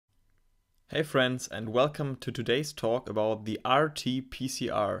Hey friends, and welcome to today's talk about the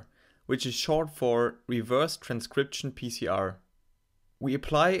RT-PCR, which is short for Reverse Transcription PCR. We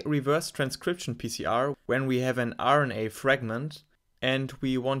apply Reverse Transcription PCR when we have an RNA fragment and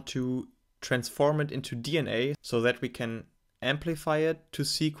we want to transform it into DNA so that we can amplify it to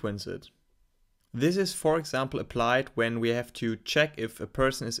sequence it. This is, for example, applied when we have to check if a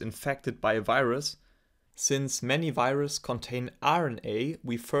person is infected by a virus. Since many viruses contain RNA,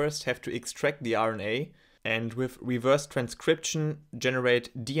 we first have to extract the RNA and with reverse transcription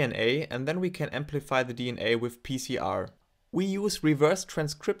generate DNA, and then we can amplify the DNA with PCR. We use reverse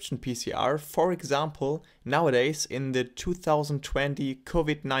transcription PCR, for example, nowadays in the 2020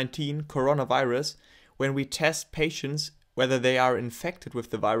 COVID-19 coronavirus, when we test patients whether they are infected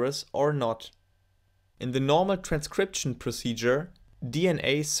with the virus or not. In the normal transcription procedure,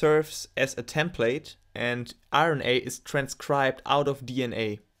 DNA serves as a template and RNA is transcribed out of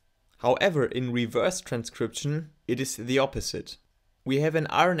DNA. However, in reverse transcription, it is the opposite. We have an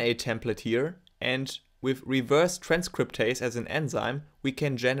RNA template here, and with reverse transcriptase as an enzyme, we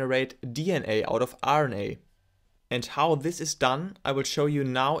can generate DNA out of RNA. And how this is done, I will show you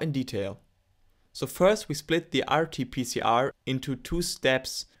now in detail. So first we split the RT-PCR into two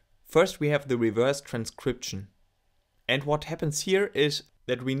steps. First we have the reverse transcription. And what happens here is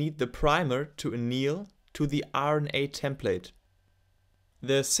that we need the primer to anneal to the RNA template.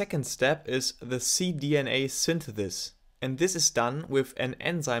 The second step is the cDNA synthesis, and this is done with an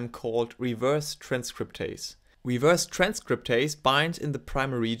enzyme called reverse transcriptase. Reverse transcriptase binds in the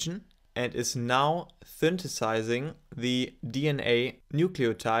primer region and is now synthesizing the DNA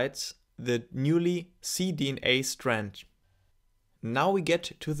nucleotides, the newly cDNA strand. Now we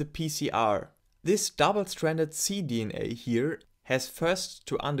get to the PCR. This double-stranded cDNA here has first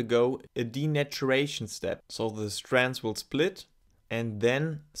to undergo a denaturation step, so the strands will split and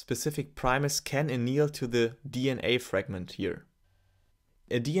then specific primers can anneal to the DNA fragment here.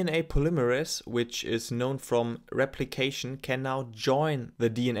 A DNA polymerase, which is known from replication, can now join the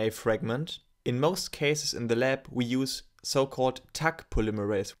DNA fragment. In most cases in the lab we use so-called Taq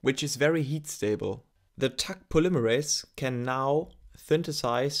polymerase, which is very heat stable. The Taq polymerase can now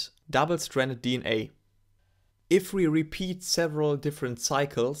synthesize double-stranded DNA. If we repeat several different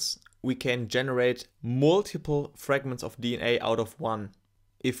cycles, we can generate multiple fragments of DNA out of one.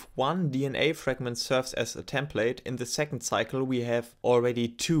 If one DNA fragment serves as a template, in the second cycle we have already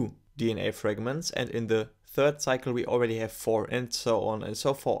 2 DNA fragments, and in the third cycle we already have 4, and so on and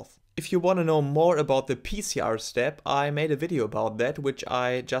so forth. If you want to know more about the PCR step, I made a video about that, which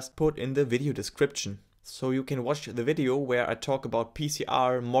I just put in the video description. So you can watch the video where I talk about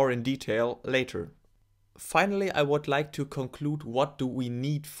PCR more in detail later. Finally, I would like to conclude what do we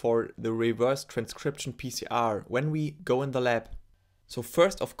need for the reverse transcription PCR when we go in the lab. So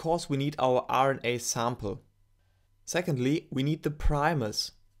first, of course, we need our RNA sample. Secondly, we need the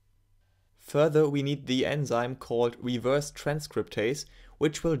primers. Further, we need the enzyme called reverse transcriptase,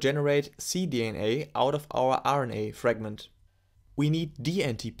 which will generate cDNA out of our RNA fragment. We need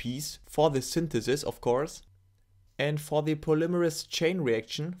dNTPs for the synthesis, of course. And for the polymerase chain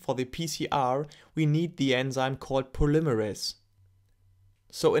reaction, for the PCR, we need the enzyme called Polymerase.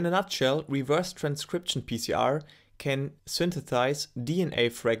 So in a nutshell, reverse transcription PCR can synthesize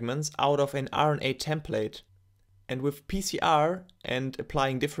DNA fragments out of an RNA template. And with PCR and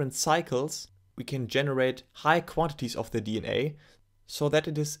applying different cycles, we can generate high quantities of the DNA so that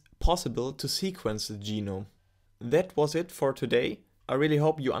it is possible to sequence the genome. That was it for today. I really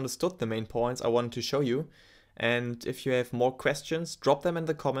hope you understood the main points I wanted to show you. And if you have more questions, drop them in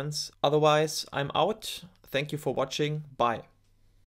the comments. Otherwise, I'm out. Thank you for watching. Bye.